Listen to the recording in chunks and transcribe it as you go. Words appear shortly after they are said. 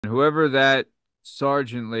Whoever that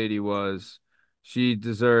sergeant lady was, she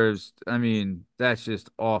deserves, I mean, that's just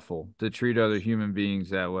awful to treat other human beings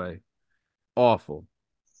that way. Awful.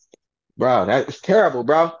 Bro, that is terrible,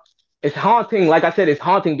 bro. It's haunting. Like I said, it's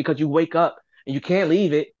haunting because you wake up and you can't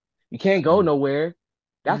leave it. You can't go Mm. nowhere.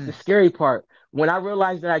 That's the Mm. scary part. When I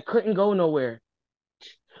realized that I couldn't go nowhere,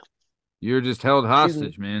 You're just held excuse me,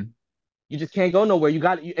 hostage, man. you just can't go nowhere.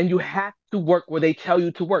 And you have to work where they tell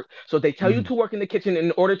you to work. So if they tell you Mm. to work in the kitchen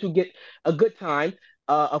in order to get a good time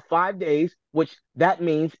of 5 days, which that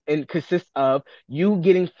means and consists of you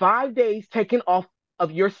getting 5 days taken off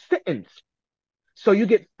of your sentence. So you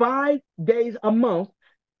get 5 days a month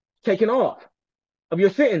taken off of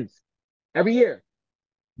your sentence every year.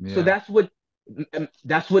 So Yeah. that's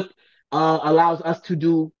what allows us to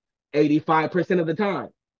do 85% of the time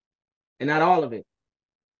and not all of it.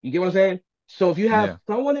 You get what I'm saying? So if you have Yeah.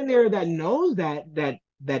 someone in there that knows that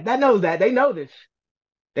knows that, they know this.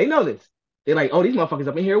 They know this. They're like, oh, these motherfuckers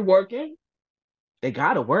up in here working. They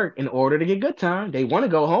gotta work in order to get good time. They want to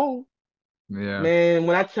go home. Yeah. Man,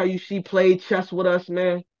 when I tell you she played chess with us,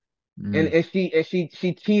 man, and Mm.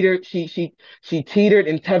 she teetered, she teetered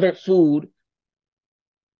and tethered food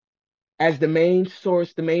as the main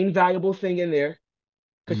source, the main valuable thing in there,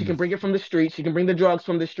 because she Mm. can bring it from the streets. She can bring the drugs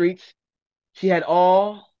from the streets. She had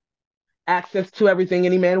all access to everything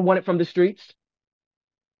any man wanted from the streets.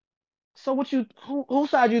 So whose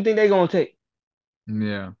side do you think they gonna take?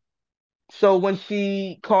 Yeah. So when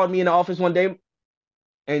she called me in the office one day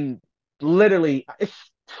and literally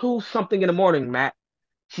it's 2 something in the morning, Matt,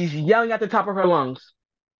 she's yelling at the top of her lungs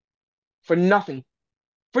for nothing,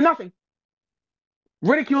 for nothing,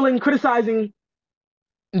 ridiculing, criticizing,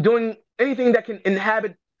 doing anything that can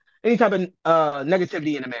inhabit any type of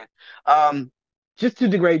negativity in a man, um, just to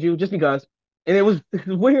degrade you, just because. And it was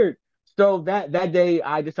weird. So that day,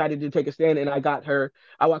 I decided to take a stand, and I got her.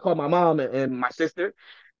 I called my mom and my sister,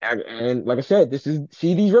 and like I said, this is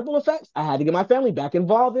see these ripple effects. I had to get my family back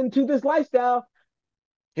involved into this lifestyle.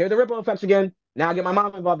 Here are the ripple effects again. Now I get my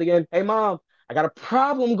mom involved again. Hey, mom, I got a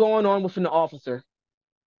problem going on with an officer.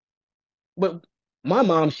 But my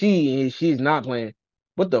mom, she's not playing.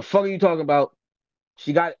 What the fuck are you talking about?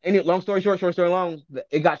 She got any long story short, short story long,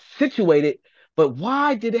 it got situated. But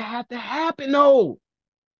why did it have to happen though?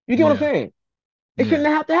 You get what I'm Yeah. saying? It Yeah. shouldn't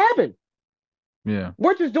have to happen. Yeah.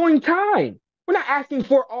 We're just doing time. We're not asking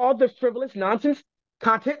for all the frivolous nonsense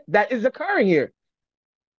content that is occurring here.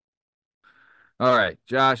 All right,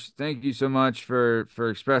 Josh, thank you so much for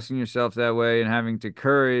expressing yourself that way and having the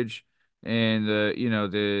courage and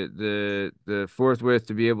the forthwith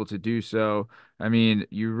to be able to do so. I mean,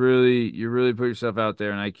 you really put yourself out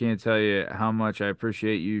there, and I can't tell you how much I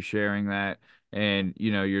appreciate you sharing that and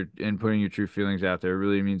you're and putting your true feelings out there. It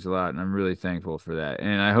really means a lot, and I'm really thankful for that.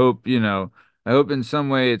 And I hope in some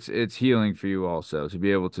way it's healing for you also to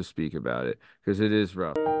be able to speak about it because it is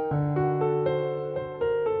rough.